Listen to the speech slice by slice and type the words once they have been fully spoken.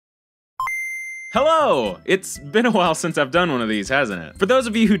Hello! It's been a while since I've done one of these, hasn't it? For those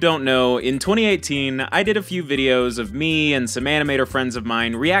of you who don't know, in 2018, I did a few videos of me and some animator friends of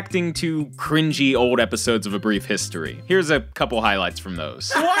mine reacting to cringy old episodes of A Brief History. Here's a couple highlights from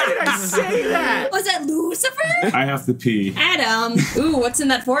those. Why did I say that? Was that Lucifer? I have to pee. Adam. Ooh, what's in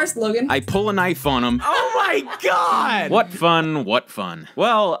that forest, Logan? I pull a knife on him. Oh my god! What fun, what fun.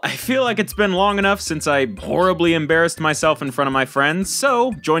 Well, I feel like it's been long enough since I horribly embarrassed myself in front of my friends,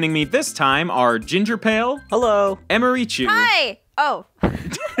 so joining me this time are GingerPale. Hello. Emirichu. Hi! Oh.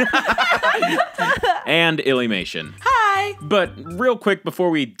 And illymation. Hi! But real quick before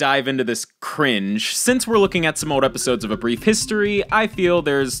we dive into this cringe, since we're looking at some old episodes of A Brief History, I feel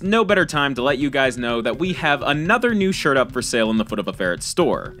there's no better time to let you guys know that we have another new shirt up for sale in the FootofaFerret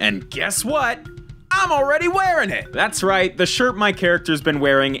store. And guess what? I'm already wearing it! That's right, the shirt my character's been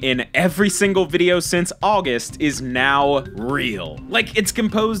wearing in every single video since August is now real. Like, it's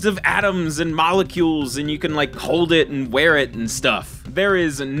composed of atoms and molecules, and you can, like, hold it and wear it and stuff. There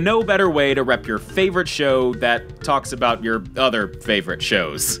is no better way to rep your favorite show that talks about your other favorite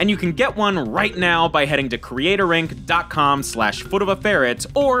shows. And you can get one right now by heading to creatorink.com/FootofaFerret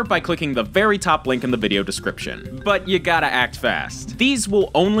or by clicking the very top link in the video description. But you gotta act fast. These will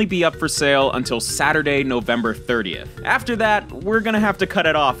only be up for sale until Saturday, November 30th. After that, we're gonna have to cut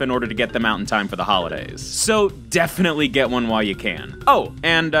it off in order to get them out in time for the holidays. So definitely get one while you can. Oh,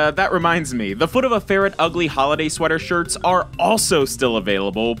 and that reminds me, the FootofaFerret ugly holiday sweater shirts are also still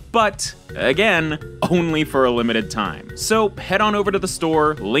available, but again, only for a limited time. So head on over to the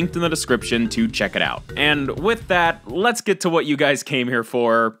store, linked in the description to check it out. And with that, let's get to what you guys came here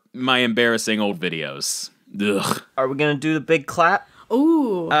for, my embarrassing old videos. Ugh. Are we gonna do the big clap?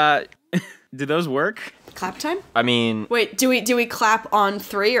 Ooh. Do those work? Clap time? I mean... Wait, do we clap on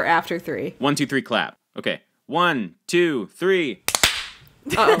 3 or after 3? 1, 2, 3, clap. Okay. 1, 2, 3.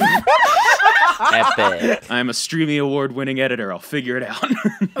 Uh-oh. Epic. I'm a Streamy Award-winning editor. I'll figure it out.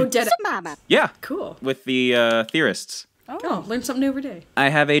 Oh, dead. Yeah. Cool. With the theorists. Oh, learn something new every day. I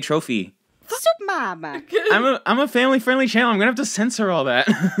have a trophy. I'm a family-friendly channel. I'm gonna have to censor all that.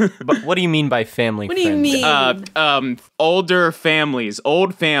 But what do you mean by family What do you mean? Older families,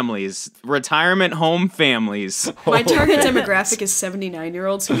 old families, retirement home families. My target demographic is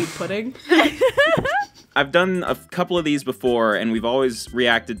 79-year-olds who eat pudding. I've done a couple of these before, and we've always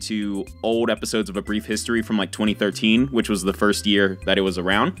reacted to old episodes of A Brief History from like 2013, which was the first year that it was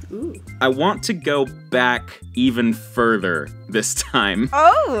around. Ooh. I want to go back even further this time.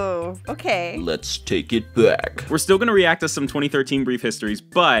 Oh, okay. Let's take it back. We're still gonna react to some 2013 Brief Histories,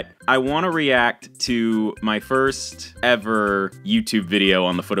 but I want to react to my first ever YouTube video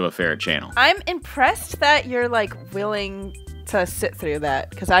on the FootofaFerret channel. I'm impressed that you're, like, willing to sit through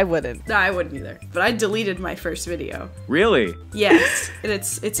that, because I wouldn't. No, I wouldn't either. But I deleted my first video. Really? Yes. And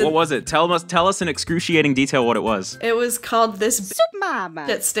it's What was it? Tell us in excruciating detail what it was. It was called This Mama.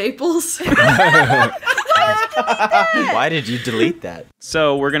 at Staples. Why did you delete that?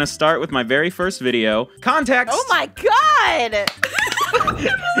 So we're gonna start with my very first video. Context! Oh my god!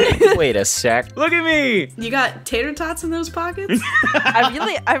 Wait a sec. Look at me! You got tater tots in those pockets?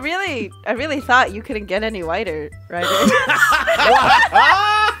 I really thought you couldn't get any whiter, right?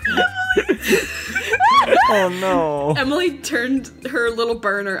 Oh no. Emily turned her little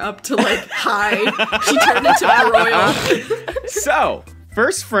burner up to like high. She turned into broil. So,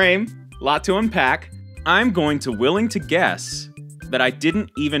 first frame, lot to unpack. I'm going to willing to guess that I didn't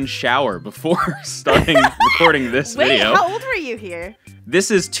even shower before starting recording this Wait, video. how old were you here?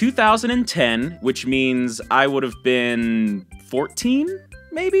 This is 2010, which means I would have been 14,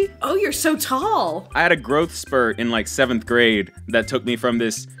 maybe? Oh, you're so tall. I had a growth spurt in like 7th grade that took me from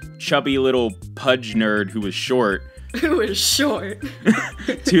this chubby little pudge nerd who was short Who is short.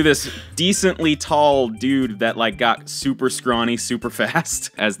 to this decently tall dude that like got super scrawny super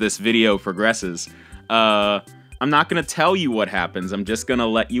fast as this video progresses. I'm not gonna tell you what happens, I'm just gonna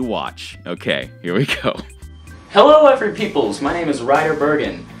let you watch. Okay, here we go. Hello every peoples, my name is Ryder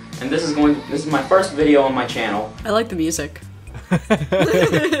Bergen, and this is my first video on my channel. I like the music.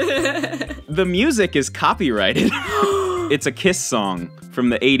 The music is copyrighted. It's a Kiss song from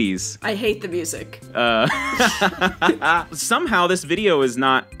the 80s. I hate the music. Somehow this video is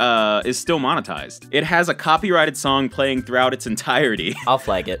not, is still monetized. It has a copyrighted song playing throughout its entirety. I'll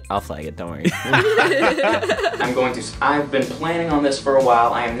flag it, don't worry. I've been planning on this for a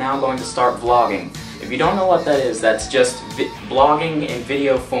while. I am now going to start vlogging. If you don't know what that is, that's just blogging in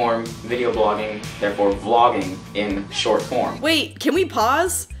video form, video blogging, therefore vlogging in short form. Wait, can we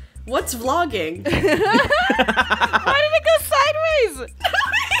pause? What's vlogging? Why did it go sideways? What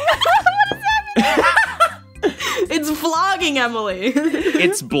is happening? It's vlogging, Emily.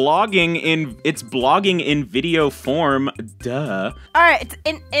 It's blogging in video form. Duh. All right.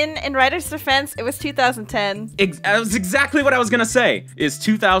 In Ryder's defense, it was 2010. That was exactly what I was gonna say. Is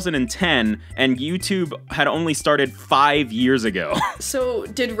 2010, and YouTube had only started 5 years ago. So,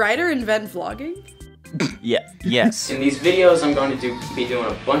 did Ryder invent vlogging? Yeah. Yes. In these videos, I'm going to be doing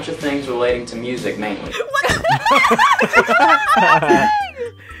a bunch of things relating to music mainly.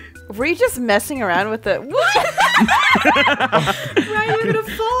 Were you just messing around with the? Ryder, you're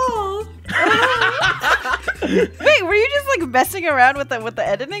gonna fall. Wait, were you just like messing around with the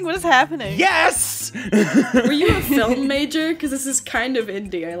editing? What is happening? Yes. Were you a film major? Because this is kind of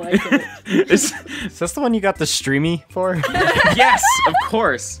indie. I like it. Is this the one you got the streamy for? Yes, of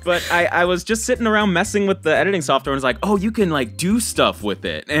course. But I was just sitting around messing with the editing software and was like, oh, you can like do stuff with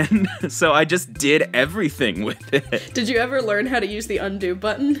it. And so I just did everything with it. Did you ever learn how to use the undo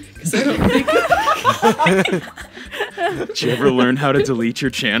button? Because I don't think. Did you ever learn how to delete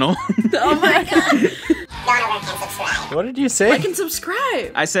your channel? Oh my god. What did you say? Like and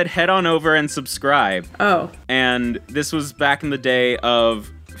subscribe. I said head on over and subscribe. Oh. And this was back in the day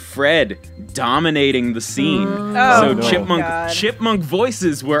of Fred dominating the scene. Oh, So no. chipmunk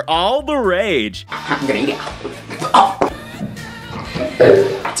voices were all the rage. I'm gonna eat it. Oh.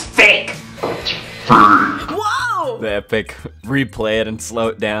 It's fake. Whoa! The epic replay it and slow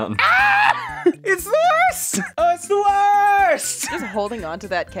it down. It's the worst! Oh, it's the worst! Just holding on to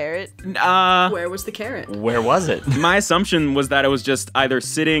that carrot. Where was the carrot? Where was it? My assumption was that it was just either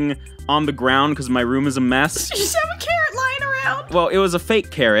sitting on the ground because my room is a mess. You just have a carrot lying around. Well, it was a fake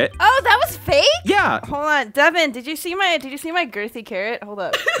carrot. Oh, that was fake? Yeah. Hold on, Devin. Did you see my girthy carrot? Hold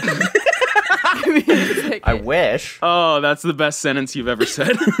up. I wish. Oh, that's the best sentence you've ever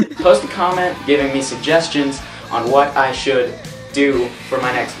said. Post a comment giving me suggestions on what I should do for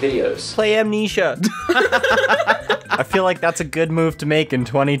my next videos. Play Amnesia. I feel like that's a good move to make in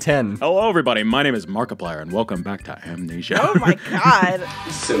 2010. Hello, everybody. My name is Markiplier, and welcome back to Amnesia. Oh my god.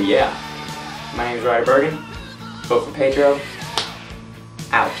 So yeah, my name is Ryder Bergen. Vote for Pedro.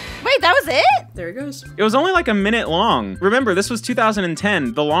 Out. Wait, that was it? There it goes. It was only like a minute long. Remember, this was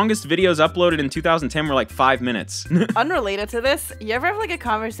 2010. The longest videos uploaded in 2010 were like 5 minutes. Unrelated to this, you ever have like a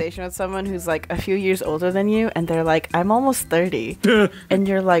conversation with someone who's like a few years older than you and they're like, I'm almost 30. And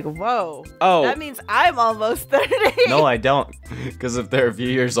you're like, whoa. Oh. That means I'm almost 30. No, I don't. Because if they're a few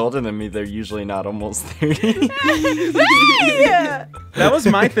years older than me, they're usually not almost 30. Yeah. That was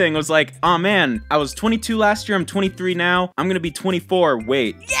my thing. Was like, oh man, I was 22 last year. I'm 23 now. I'm gonna be 24.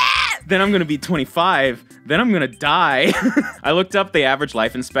 Wait. Yeah. Then I'm gonna be 25. Then I'm gonna die. I looked up the average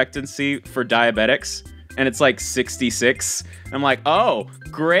life expectancy for diabetics, and it's like 66. I'm like, oh,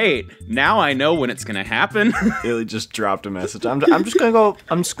 great. Now I know when it's gonna happen. Really just dropped a message. I'm just gonna go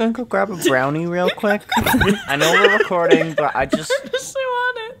grab a brownie real quick. I know we're recording, but I just So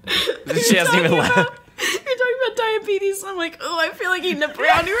on it. she hasn't even left. You're talking about diabetes. I'm like, oh, I feel like eating a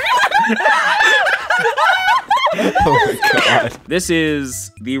brownie. Oh my god. This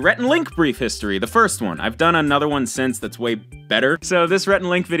is the Rhett and Link brief history, the first one. I've done another one since that's way better. So this Rhett and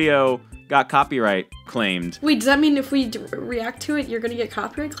Link video got copyright claimed. Wait, does that mean if we react to it, you're gonna get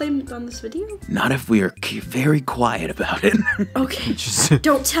copyright claimed on this video? Not if we are very quiet about it. Okay.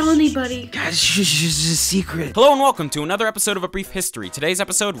 Don't tell anybody. Guys, it's a secret. Hello and welcome to another episode of A Brief History. Today's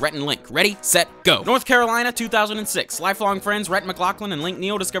episode, Rhett and Link. Ready, set, go. North Carolina, 2006. Lifelong friends Rhett McLaughlin and Link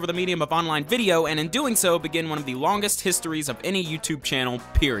Neal discover the medium of online video, and in doing so, begin one of the longest histories of any YouTube channel,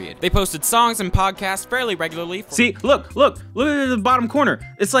 period. They posted songs and podcasts fairly regularly. See, look at the bottom corner.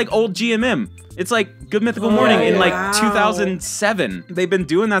 It's like old GMM. It's like Good Mythical Morning in like 2007. They've been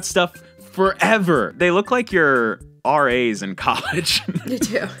doing that stuff forever. They look like your RAs in college. They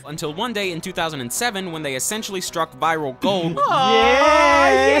do. Until one day in 2007 when they essentially struck viral gold.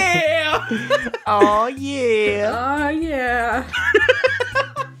 Yeah. Oh yeah. Oh, yeah.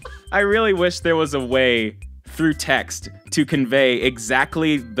 I really wish there was a way through text to convey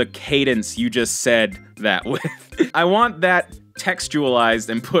exactly the cadence you just said that with. I want that textualized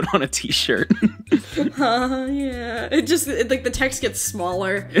and put on a t-shirt. Yeah. Like the text gets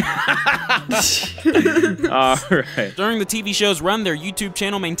smaller. Alright. During the TV show's run, their YouTube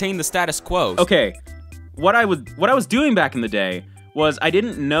channel maintained the status quo. Okay, what I was doing back in the day was I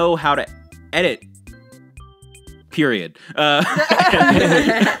didn't know how to edit. Period.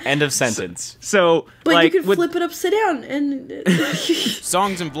 End of sentence. So, But like, you could flip it upside down and...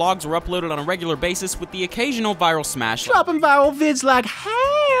 songs and vlogs were uploaded on a regular basis with the occasional viral smash. Dropping viral vids like hell.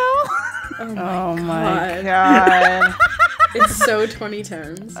 Oh my god. It's so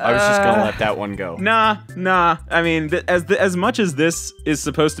 2010s. I was just gonna let that one go. Nah. I mean, as much as this is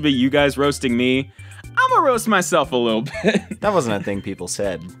supposed to be you guys roasting me, I'ma roast myself a little bit. That wasn't a thing people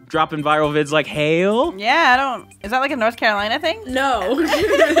said. Dropping viral vids like hail. Yeah, I don't. Is that like a North Carolina thing? No.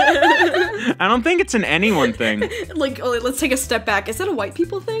 I don't think it's an anyone thing. Like, oh, let's take a step back. Is that a white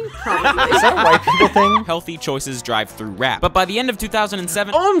people thing? Probably. Is that a white people thing? Healthy choices drive through rap. But by the end of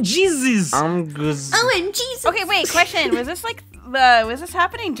 2007, Jesus! OMG. Okay, wait. Question: Was this like was this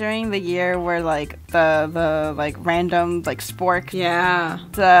happening during the year where like the like random like spork? Yeah.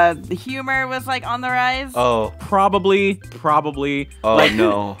 The humor was like on the rise. Oh. Probably. Oh,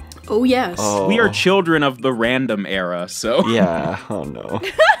 no. Oh, yes. Oh. We are children of the random era, so. Yeah. Oh, no.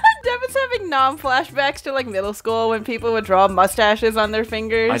 Devin's having flashbacks to like middle school when people would draw mustaches on their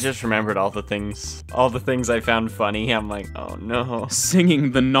fingers. I just remembered all the things I found funny. I'm like, oh, no.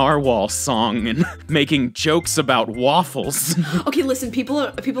 Singing the Narwhal song and making jokes about waffles. Okay, listen, people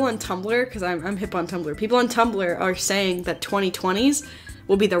on Tumblr, because I'm hip on Tumblr. People on Tumblr are saying that 2020s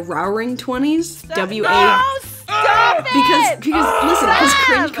will be the Roaring 20s. Stop it! Because listen, because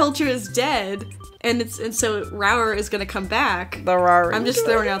cringe culture is dead, and so Rower is gonna come back. The Roaring. I'm just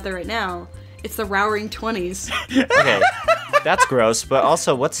throwing it out there right now. It's the Roaring 20s. Okay. That's gross, but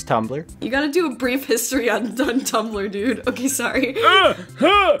also, what's Tumblr? You gotta do a brief history on Tumblr, dude. Okay, sorry.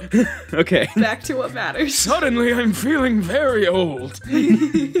 Okay. Back to what matters. Suddenly I'm feeling very old.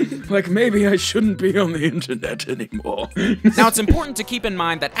 Like maybe I shouldn't be on the internet anymore. Now, it's important to keep in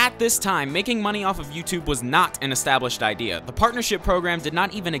mind that at this time, making money off of YouTube was not an established idea. The partnership program did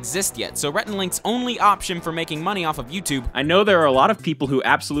not even exist yet, so Rhett and Link's only option for making money off of YouTube. I know there are a lot of people who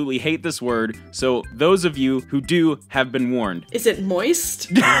absolutely hate this word, so those of you who do have been warned. Is it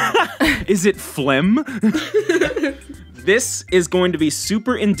moist? Is it phlegm? This is going to be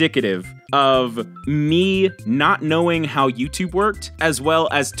super indicative of me not knowing how YouTube worked, as well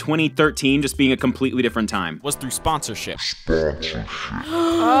as 2013 just being a completely different time. Was through sponsorship.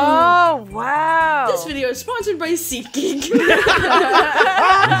 Oh, wow. This video is sponsored by SeatGeek.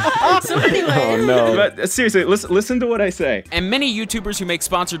 So anyway. Oh, no. But seriously, listen to what I say. And many YouTubers who make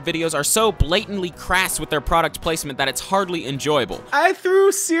sponsored videos are so blatantly crass with their product placement that it's hardly enjoyable. I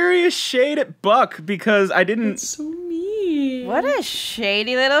threw serious shade at Buck because I didn't... So mean. What a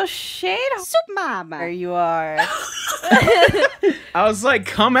shady little shade mama there you are. I was like,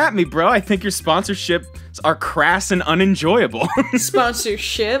 come at me, bro. I think your sponsorships are crass and unenjoyable.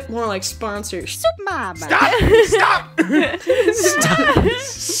 Sponsorship? More like sponsors. Mama. Stop! Now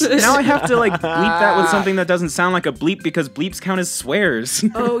I have to like bleep that with something that doesn't sound like a bleep because bleeps count as swears.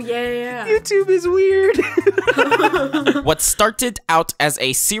 Oh, yeah. YouTube is weird. What started out as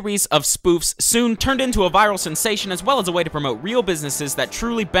a series of spoofs soon turned into a viral sensation, as well as a way to promote real businesses that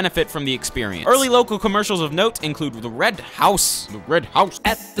truly benefit from the experience. Early local commercials of note include the Red House. The Red House.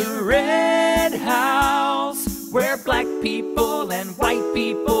 At the Red House, where black people and white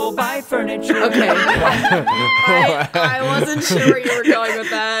people buy furniture. Okay. I wasn't sure where you were going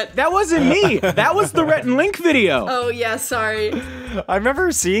with that. That wasn't me. That was the Rhett and Link video. Oh, yeah, sorry. I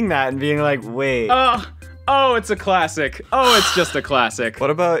remember seeing that and being like, wait. Oh, it's a classic. Oh, it's just a classic.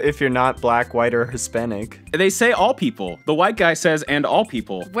 What about if you're not black, white, or Hispanic? They say all people. The white guy says, and all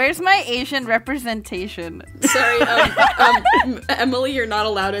people. Where's my Asian representation? Sorry, Emily, you're not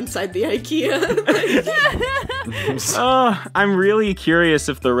allowed inside the IKEA. I'm really curious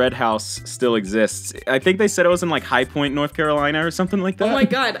if the Red House still exists. I think they said it was in like High Point, North Carolina or something like that. Oh my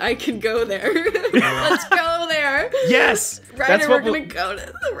god, I can go there. Let's go there. Yes! Ryder, we're gonna go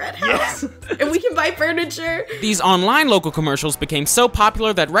to the Red House. And we can buy furniture. These online local commercials became so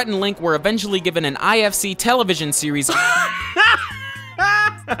popular that Rhett and Link were eventually given an IFC television series. Wait,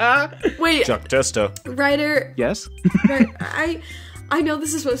 Chuck Testo. Ryder, Yes? I know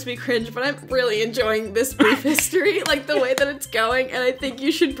this is supposed to be cringe, but I'm really enjoying this brief history, like the way that it's going, and I think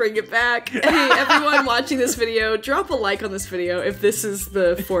you should bring it back. Hey, everyone watching this video, drop a like on this video if this is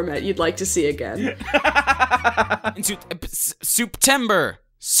the format you'd like to see again. September.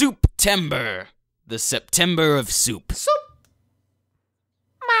 The September of soup.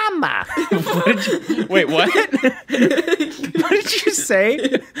 Mama. Wait, what? What did you say?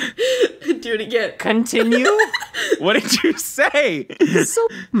 Do it again. Continue? What did you say?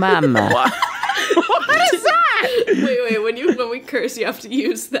 Mama. What is that? Wait, when we curse, you have to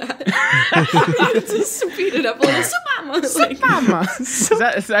use that. To speed it up a little. Mama.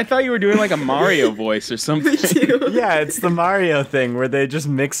 I thought you were doing like a Mario voice or something. Yeah, it's the Mario thing where they just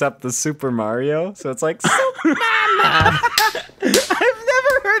mix up the Super Mario. So it's like, Mama. I've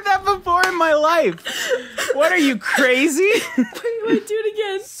never heard that before in my life. What are you, crazy? Wait, do it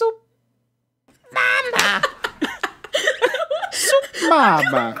again. Mama. Mama.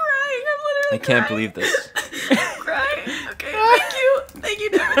 I'm crying. I'm literally I can't believe this. crying. Okay, thank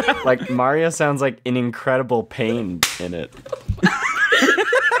everything you never knew. Like, Mario sounds like in incredible pain in it.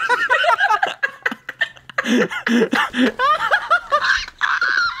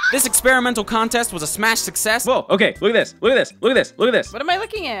 This experimental contest was a smash success. Whoa, okay, look at this, look at this, look at this, look at this. What am I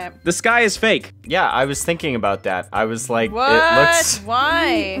looking at? The sky is fake. Yeah, I was thinking about that. I was like, What? it looks...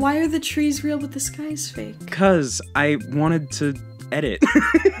 Why? Why are the trees real but the sky is fake? Because I wanted to edit.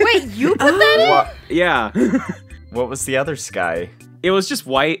 Wait, you put that in? What, Yeah. what was the other sky? It was just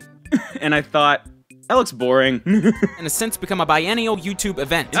white, and I thought, that looks boring. And has since become a biennial YouTube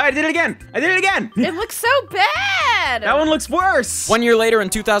event. I did it again! I did it again! It looks so bad. That one looks worse! 1 year later, in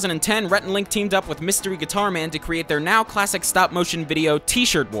 2010, Rhett and Link teamed up with Mystery Guitar Man to create their now classic stop-motion video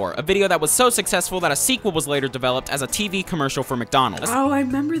T-Shirt War, a video that was so successful that a sequel was later developed as a TV commercial for McDonald's. Oh, I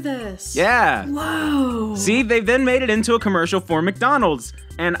remember this. Yeah. Whoa. See, they then made it into a commercial for McDonald's.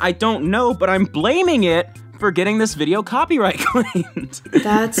 And I don't know, but I'm blaming it for getting this video copyright claimed.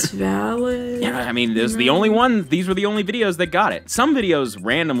 That's valid. Yeah, I mean, this is the only one. These were the only videos that got it. Some videos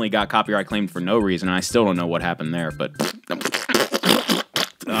randomly got copyright claimed for no reason, and I still don't know what happened there, but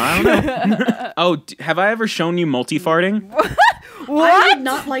I don't know. Oh, have I ever shown you multi-farting? I would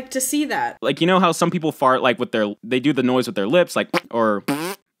not like to see that. Like, you know how some people fart like with they do the noise with their lips, like, or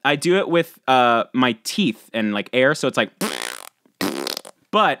I do it with my teeth and like air, so it's like,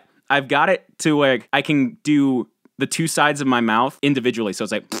 but I've got it to where I can do the two sides of my mouth individually, so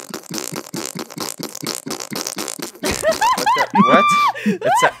it's like. What?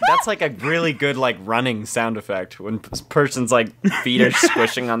 That's like a really good like running sound effect when person's like feet are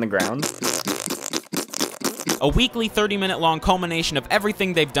squishing on the ground. A weekly 30-minute-long culmination of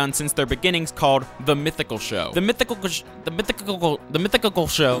everything they've done since their beginnings called The Mythical Show. The Mythical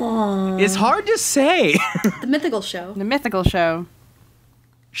Show It's hard to say. The Mythical Show. The Mythical Show.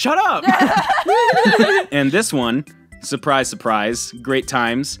 Shut up! And this one, surprise, surprise, great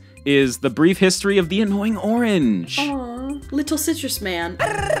times, is the brief history of the annoying orange. Aw, little citrus man.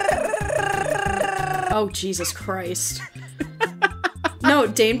 Oh, Jesus Christ. No,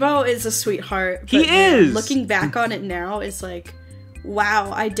 Danebo is a sweetheart. He is! Looking back on it now, it's like,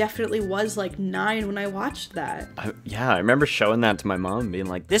 wow, I definitely was like 9 when I watched that. Yeah, I remember showing that to my mom and being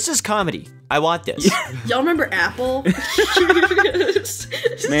like, this is comedy. I want this. Y'all remember Apple?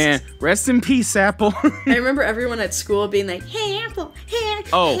 Man, rest in peace, Apple. I remember everyone at school being like, hey, Apple, hey,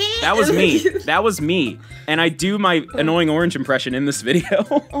 Oh, hey. that was me. That was me. And I do my annoying orange impression in this video.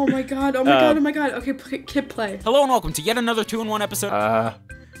 Oh my god, oh my god, oh my god. Okay, kid play. Hello and welcome to yet another 2-in-1 episode.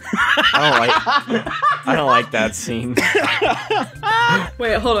 I don't like that scene.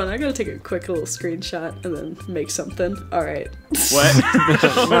 Wait, hold on. I gotta take a quick little screenshot and then make something. Alright. What?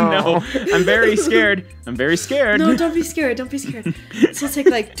 Oh, no. I'm very scared. I'm very scared. No, don't be scared. Don't be scared. This will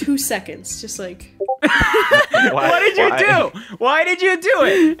take like 2 seconds. Just like. What did you do? Why did you do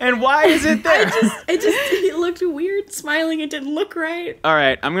it? And why is it there? It looked weird smiling. It didn't look right. All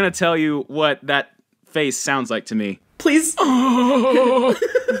right, I'm gonna tell you what that face sounds like to me. Please. I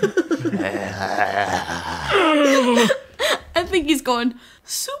think he's going,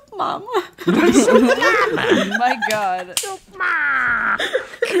 soup mama. Oh my god.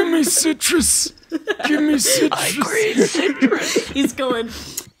 Give me citrus. Give me citrus. I crave citrus. He's going,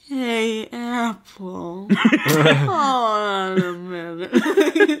 hey, Apple. Hold on a minute.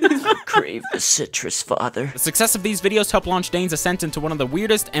 Crave the citrus, father. The success of these videos helped launch Dane's ascent into one of the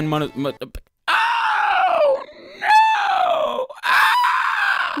weirdest and What?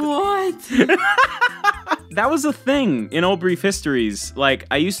 That was a thing in old brief histories. Like,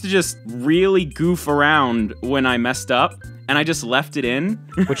 I used to just really goof around when I messed up, and I just left it in.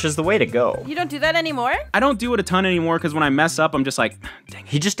 Which is the way to go. You don't do that anymore? I don't do it a ton anymore, because when I mess up, I'm just like, dang it.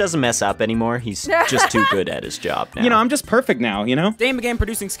 He just doesn't mess up anymore. He's just too good at his job now. You know, I'm just perfect now, you know? Dane began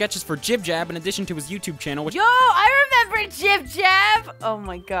producing sketches for Jib Jab in addition to his YouTube channel, which Yo, I remember Jib Jab. Oh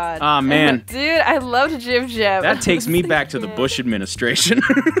my god. Aw, man. Dude, I loved Jib Jab. That takes me back to the Bush administration.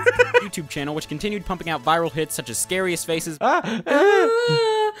 YouTube channel, which continued pumping out viral hits such as Scariest Faces. Wait,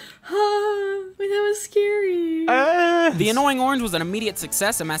 that was scary. The Annoying Orange was an immediate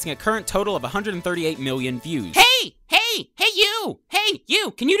success, amassing a current total of 138 million views. Hey,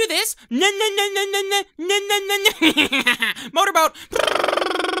 you, can you do this? Motorboat.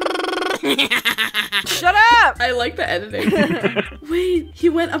 Shut up! I like the editing. Wait, he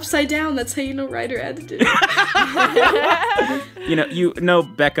went upside down. That's how you know Ryder edited it. You know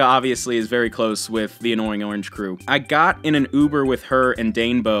Becca obviously is very close with the Annoying Orange crew. I got in an Uber with her and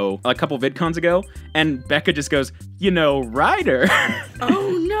Danebo a couple VidCons ago, and Becca just goes, Ryder.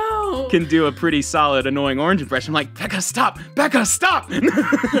 Oh no. can do a pretty solid annoying orange impression. I'm like, Becca, stop! Becca, stop! I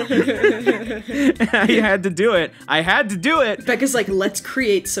had to do it. I had to do it. Becca's like, let's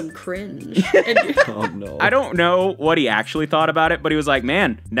create some cringe. And Oh no. I don't know what he actually thought about it, but he was like,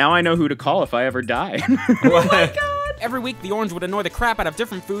 man, now I know who to call if I ever die. oh my god. Every week, the Orange would annoy the crap out of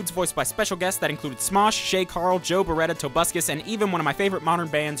different foods voiced by special guests that included Smosh, Shay Carl, Joe Beretta, Tobuscus, and even one of my favorite modern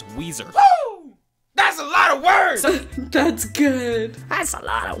bands, Weezer. Woo! That's a lot of words! That's good. That's a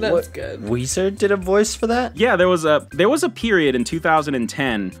lot of That's good. Weezer did a voice for that? Yeah, there was a period in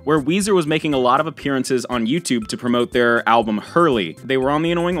 2010 where Weezer was making a lot of appearances on YouTube to promote their album Hurley. They were on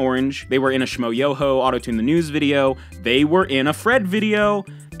The Annoying Orange, they were in a Schmo Yoho Auto-Tune the News video, they were in a Fred video,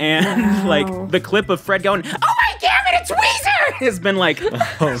 and like the clip of Fred going, "Oh my damn it, it's Weezer!" has been like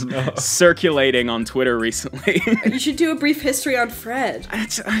circulating on Twitter recently. You should do a brief history on Fred. I mean,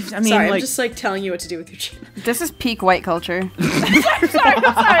 Sorry, like, I'm just like telling you what to do with your channel. This is peak white culture. I'm sorry,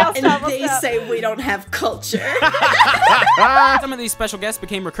 I'll stop. They say we don't have culture. Some of these special guests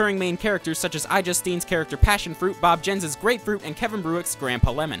became recurring main characters, such as iJustine's character Passion Fruit, Bob Jens's Grapefruit, and Kevin Bruick's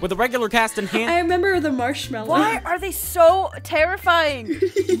Grandpa Lemon. With a regular cast in hand. I remember the marshmallow. Why are they so terrifying?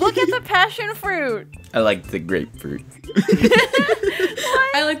 Look at the passion fruit. I like the grapefruit.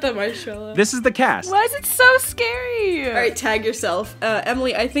 I like the marshmallow. this is the cast. Why is it so scary? All right, tag yourself,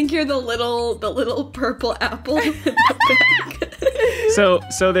 Emily. I think you're the little purple apple. In the back. So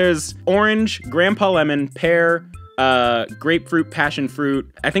there's orange, Grandpa Lemon, pear, grapefruit, passion fruit.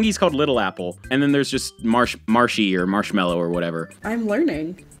 I think he's called Little Apple. And then there's just Marshy or Marshmallow or whatever. I'm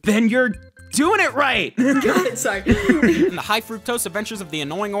learning. Then you're doing it right. Sorry. And the High Fructose Adventures of the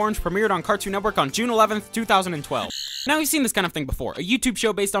Annoying Orange premiered on Cartoon Network on June 11th, 2012. Now, we've seen this kind of thing before. A YouTube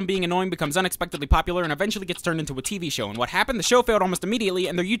show based on being annoying becomes unexpectedly popular and eventually gets turned into a TV show. And what happened? The show failed almost immediately,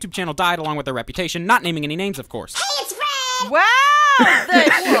 and their YouTube channel died along with their reputation, not naming any names, of course. Wow!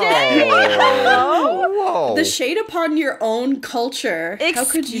 The shade! Hello? Whoa. The shade upon your own culture. How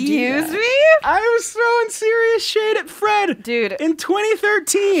could you do Excuse that? me? I was throwing serious shade at Fred. Dude. In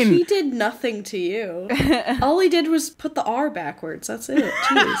 2013. He did nothing to you. All he did was put the R backwards. That's it.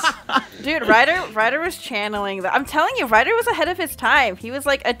 Jeez. Dude, Ryder was channeling I'm telling you, Ryder was ahead of his time. He was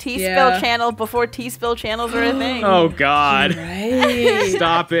like a T-Spill Yeah. channel before T-Spill channels were a thing. Oh, God. Right.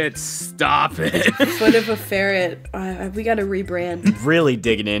 Stop it. Stop it. FootofaFerret. We gotta rebrand. Really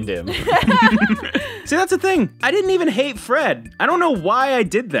digging into him. See, that's the thing. I didn't even hate Fred. I don't know why I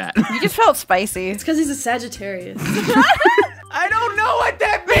did that. You just felt spicy. It's because he's a Sagittarius. I don't know what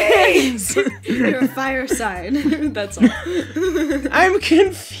that means. You're a fire sign. That's all. I'm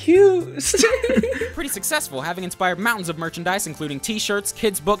confused. Pretty successful, having inspired mountains of merchandise, including t-shirts,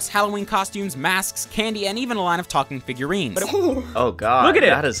 kids' books, Halloween costumes, masks, candy, and even a line of talking figurines. But Oh god. Look at it.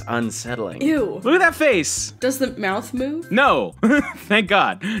 That is unsettling. Ew. Look at that face. Does the mouth move? No. Thank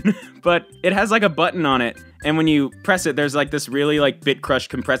God. But it has like a button on it, and when you press it, there's like this really like bit crush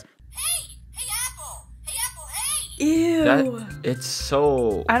compressed. Ew. It's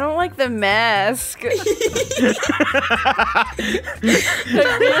so I don't like the mask. I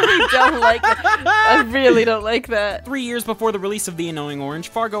really don't like it. I really don't like that. 3 years before the release of The Annoying Orange,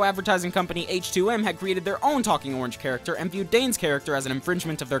 Fargo advertising company H2M had created their own Talking Orange character and viewed Dane's character as an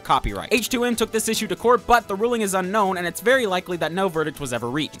infringement of their copyright. H2M took this issue to court, but the ruling is unknown, and it's very likely that no verdict was ever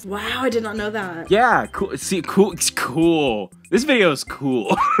reached. Wow, I did not know that. Yeah, cool. See, cool. It's cool. This video is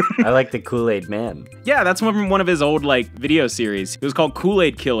cool. I like the Kool-Aid Man. Yeah, that's from one of his old like video series. It was called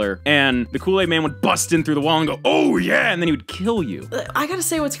Kool-Aid Killer, and the Kool-Aid Man would bust in through the wall and go, "Oh yeah," and then he would kill you. I gotta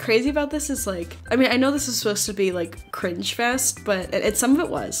say, what's crazy about this is like, I mean, I know this is supposed to be like cringe fest, but some of it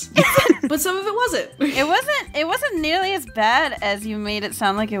was, but some of it wasn't. It wasn't nearly as bad as you made it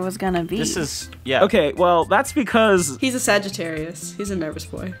sound like it was gonna be. This is yeah. Okay, well, that's because He's a Sagittarius. He's a nervous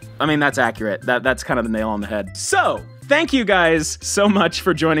boy. I mean that's accurate. That's kind of the nail on the head. So. Thank you guys so much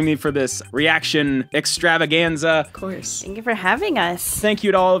for joining me for this reaction extravaganza. Of course. Thank you for having us. Thank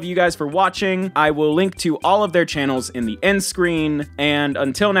you to all of you guys for watching. I will link to all of their channels in the end screen. And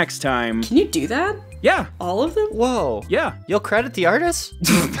until next time, Can you do that? yeah, All of them? Whoa. yeah. You'll credit the artist?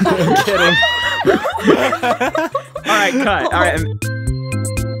 I'm kidding. All right, cut. All right.